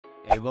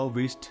Ever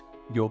wished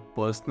your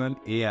personal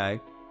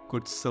AI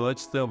could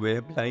search the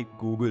web like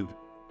Google?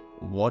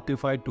 What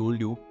if I told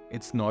you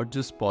it's not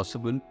just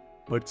possible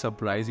but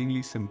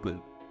surprisingly simple?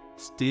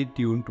 Stay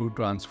tuned to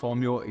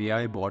transform your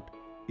AI bot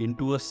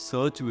into a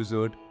search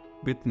wizard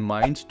with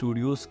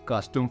MindStudio's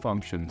custom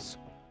functions.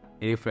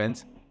 Hey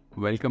friends,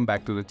 welcome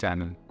back to the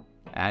channel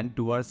and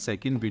to our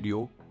second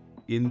video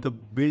in the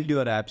Build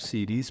Your App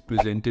series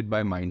presented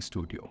by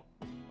MindStudio.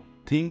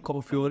 Think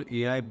of your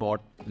AI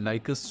bot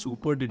like a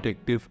super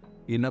detective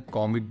in a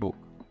comic book.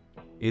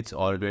 It's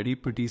already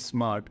pretty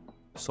smart,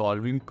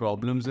 solving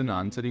problems and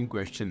answering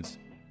questions.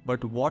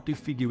 But what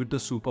if we give it a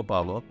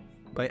superpower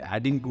by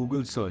adding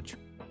Google search?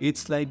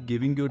 It's like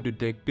giving your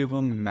detective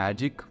a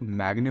magic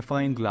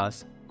magnifying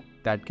glass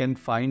that can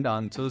find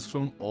answers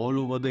from all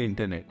over the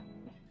internet,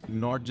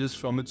 not just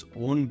from its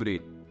own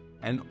brain.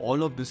 And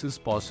all of this is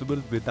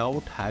possible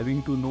without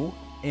having to know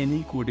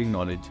any coding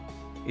knowledge.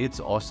 It's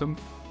awesome.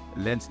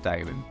 Let's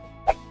dive in.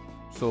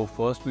 So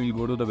first we'll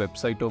go to the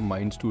website of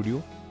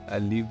MindStudio. I'll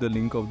leave the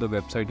link of the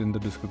website in the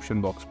description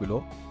box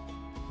below.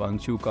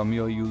 Once you come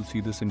here, you'll see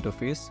this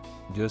interface.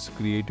 Just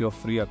create your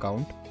free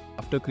account.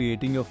 After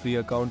creating your free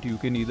account, you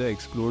can either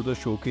explore the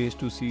showcase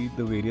to see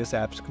the various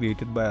apps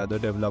created by other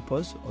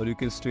developers, or you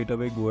can straight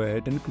away go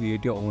ahead and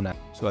create your own app.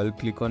 So I'll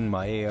click on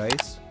My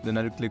AIs, then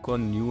I'll click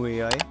on New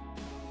AI.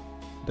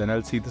 Then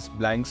I'll see this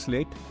blank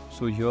slate.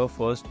 So here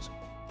first,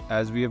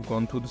 as we have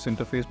gone through this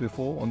interface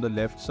before, on the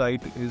left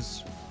side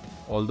is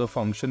all the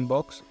function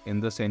box. In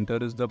the center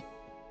is the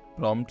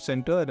prompt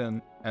center,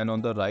 and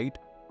on the right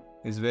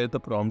is where the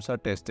prompts are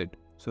tested.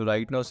 So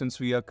right now, since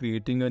we are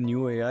creating a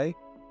new AI,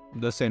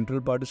 the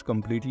central part is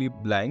completely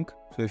blank.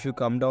 So if you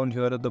come down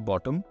here at the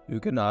bottom,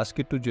 you can ask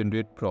it to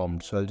generate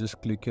prompts. So I'll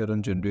just click here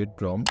on generate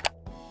prompt,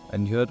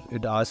 and here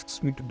it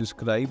asks me to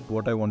describe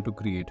what I want to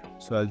create.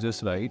 So I'll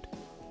just write.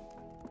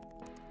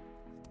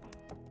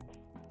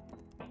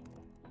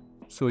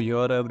 So here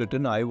I have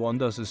written, I want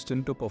the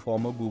assistant to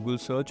perform a Google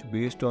search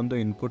based on the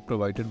input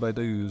provided by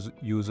the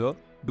user.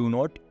 Do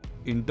not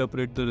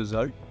interpret the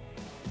result,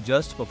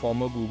 just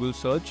perform a Google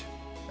search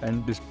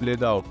and display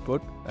the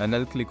output, and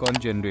I'll click on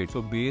generate.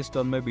 So based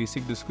on my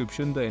basic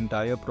description, the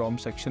entire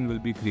prompt section will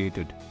be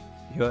created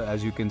here,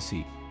 as you can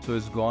see. So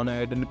it's gone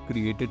ahead and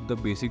created the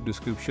basic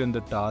description,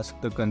 the task,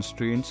 the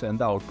constraints, and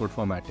the output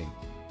formatting.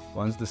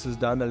 Once this is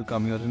done, I'll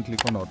come here and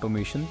click on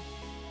automation,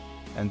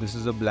 and this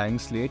is a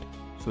blank slate.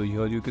 So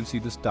here you can see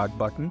the start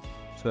button.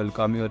 So I'll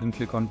come here and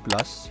click on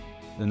plus,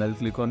 then I'll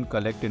click on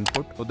collect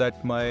input so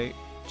that my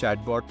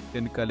chatbot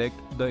can collect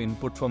the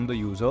input from the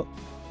user.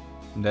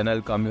 Then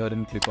I'll come here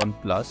and click on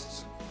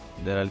plus,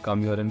 then I'll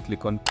come here and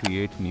click on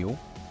create new,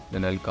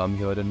 then I'll come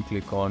here and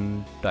click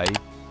on type.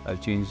 I'll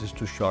change this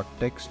to short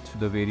text.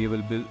 The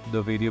variable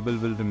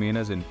will remain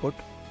as input.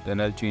 Then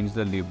I'll change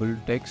the label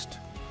text.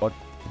 What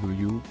do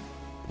you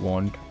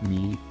want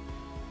me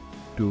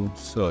to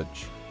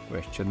search?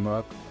 Question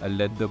mark. I'll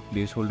let the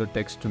placeholder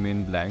text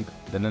remain blank.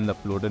 Then I'll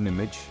upload an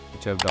image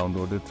which I've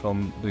downloaded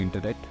from the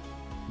internet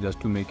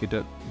just to make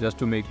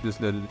this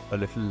a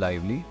little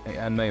lively,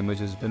 and my image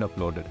has been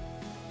uploaded.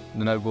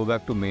 Then I'll go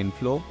back to main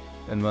flow,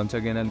 and once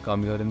again I'll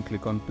come here and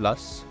click on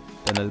plus.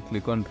 Then I'll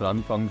click on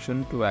run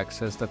function to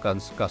access the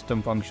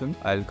custom function.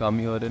 I'll come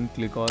here and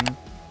click on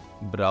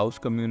browse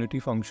community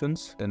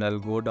functions. Then I'll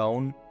go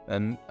down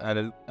and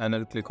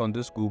I'll click on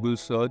this Google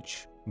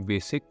search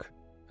basic.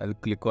 I'll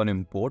click on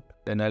import.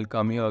 Then I'll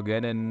come here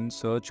again and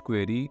search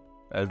query.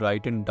 I'll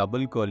write in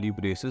double curly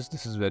braces.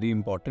 This is very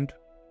important.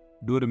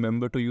 Do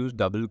remember to use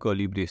double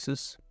curly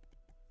braces.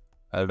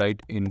 I'll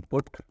write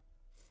input,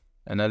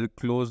 and I'll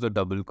close the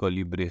double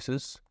curly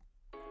braces.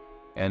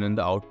 And in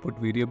the output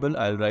variable,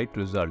 I'll write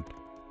result.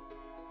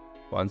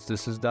 Once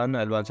this is done,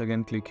 I'll once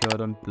again click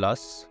here on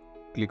plus,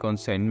 click on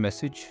send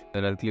message.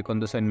 Then I'll click on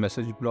the send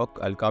message block.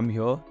 I'll come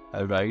here,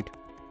 I'll write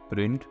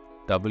print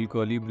double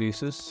curly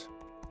braces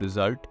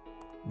result,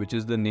 which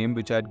is the name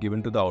which I had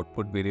given to the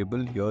output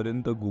variable here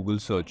in the Google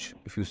search.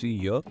 If you see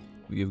here,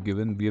 we have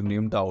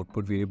named the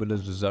output variable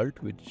as result,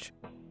 which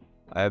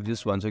I have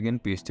just once again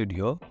pasted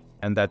here,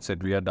 and that's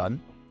it, we are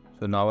done.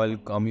 So now I'll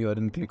come here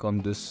and click on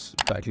this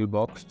title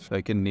box, so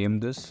I can name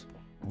this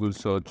Google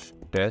search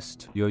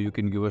test. Here you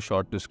can give a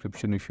short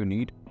description if you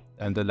need,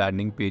 and the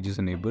landing page is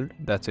enabled.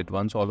 That's it.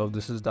 Once all of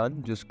this is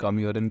done, just come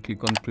here and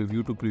click on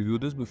preview to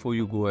preview this before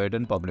you go ahead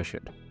and publish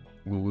it.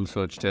 Google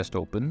search test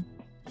open.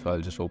 So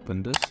I'll just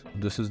open this.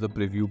 This is the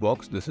preview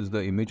box. This is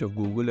the image of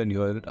Google, and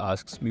here it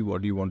asks me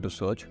what do you want to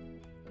search.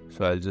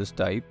 So I'll just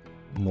type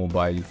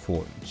mobile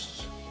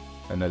phones,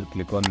 and I'll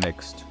click on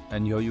next.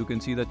 And here you can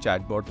see the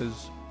chatbot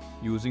is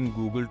using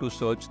Google to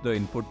search the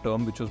input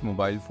term, which was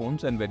mobile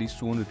phones, and very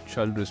soon it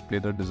shall display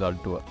the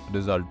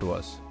result to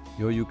us.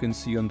 Here you can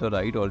see on the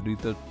right already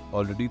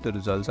the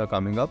results are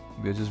coming up.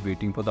 We're just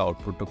waiting for the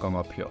output to come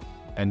up here.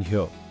 And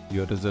here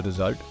is the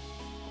result.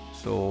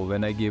 So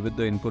when I gave it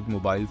the input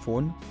mobile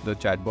phone, the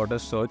chatbot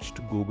has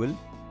searched Google,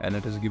 and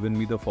it has given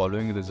me the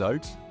following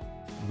results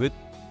with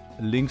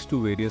links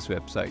to various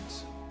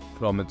websites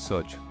from its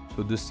search.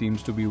 So this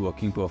seems to be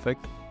working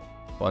perfect.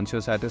 Once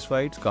you're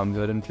satisfied, come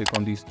here and click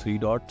on these three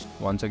dots.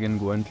 Once again,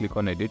 go and click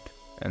on edit.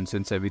 And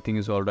since everything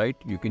is alright,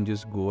 you can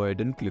just go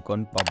ahead and click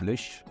on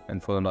publish.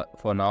 And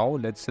for now,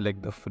 let's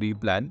select the free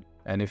plan.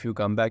 And if you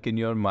come back in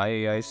your My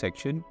AI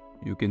section,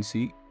 you can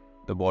see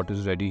the bot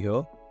is ready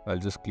here. I'll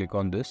just click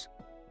on this.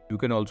 You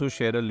can also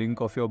share a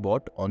link of your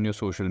bot on your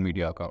social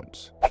media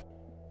accounts.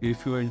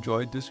 If you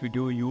enjoyed this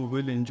video, you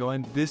will enjoy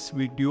this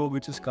video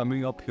which is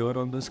coming up here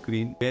on the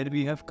screen, where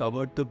we have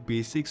covered the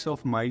basics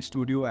of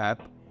MindStudio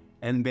app,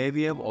 and where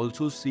we have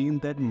also seen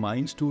that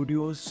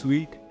MindStudio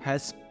suite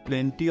has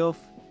plenty of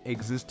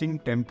existing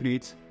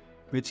templates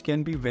which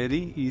can be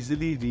very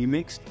easily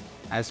remixed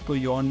as per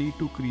your need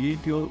to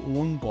create your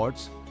own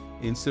bots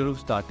instead of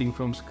starting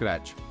from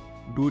scratch.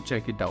 Do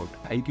check it out.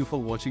 Thank you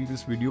for watching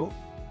this video.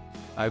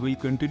 I will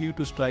continue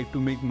to strive to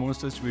make more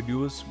such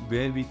videos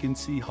where we can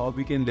see how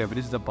we can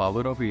leverage the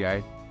power of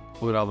AI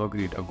for our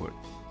greater good.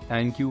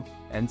 Thank you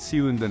and see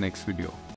you in the next video.